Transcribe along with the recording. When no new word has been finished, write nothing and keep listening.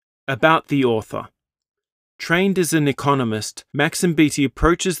About the author. Trained as an economist, Maxim Beatty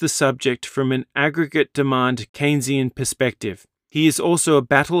approaches the subject from an aggregate demand Keynesian perspective. He is also a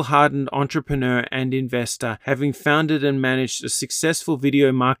battle-hardened entrepreneur and investor, having founded and managed a successful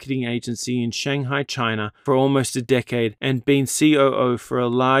video marketing agency in Shanghai, China for almost a decade and been COO for a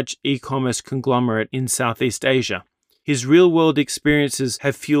large e-commerce conglomerate in Southeast Asia. His real-world experiences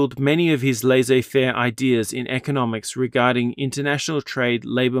have fueled many of his laissez-faire ideas in economics regarding international trade,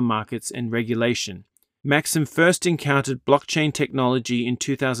 labor markets, and regulation. Maxim first encountered blockchain technology in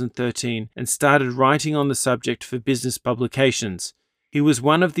 2013 and started writing on the subject for business publications. He was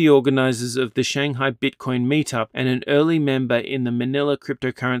one of the organizers of the Shanghai Bitcoin Meetup and an early member in the Manila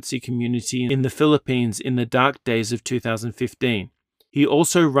cryptocurrency community in the Philippines in the dark days of 2015. He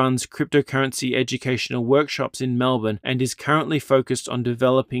also runs cryptocurrency educational workshops in Melbourne and is currently focused on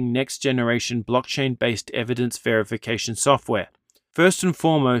developing next-generation blockchain-based evidence verification software. First and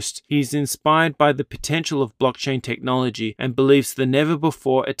foremost, he is inspired by the potential of blockchain technology and believes the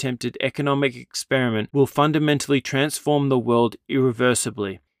never-before-attempted economic experiment will fundamentally transform the world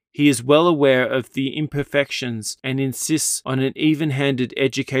irreversibly. He is well aware of the imperfections and insists on an even-handed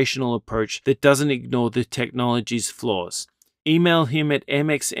educational approach that doesn't ignore the technology's flaws. Email him at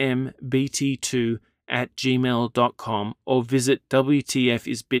mxmbt2@gmail.com or visit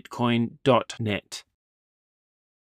wtfisbitcoin.net.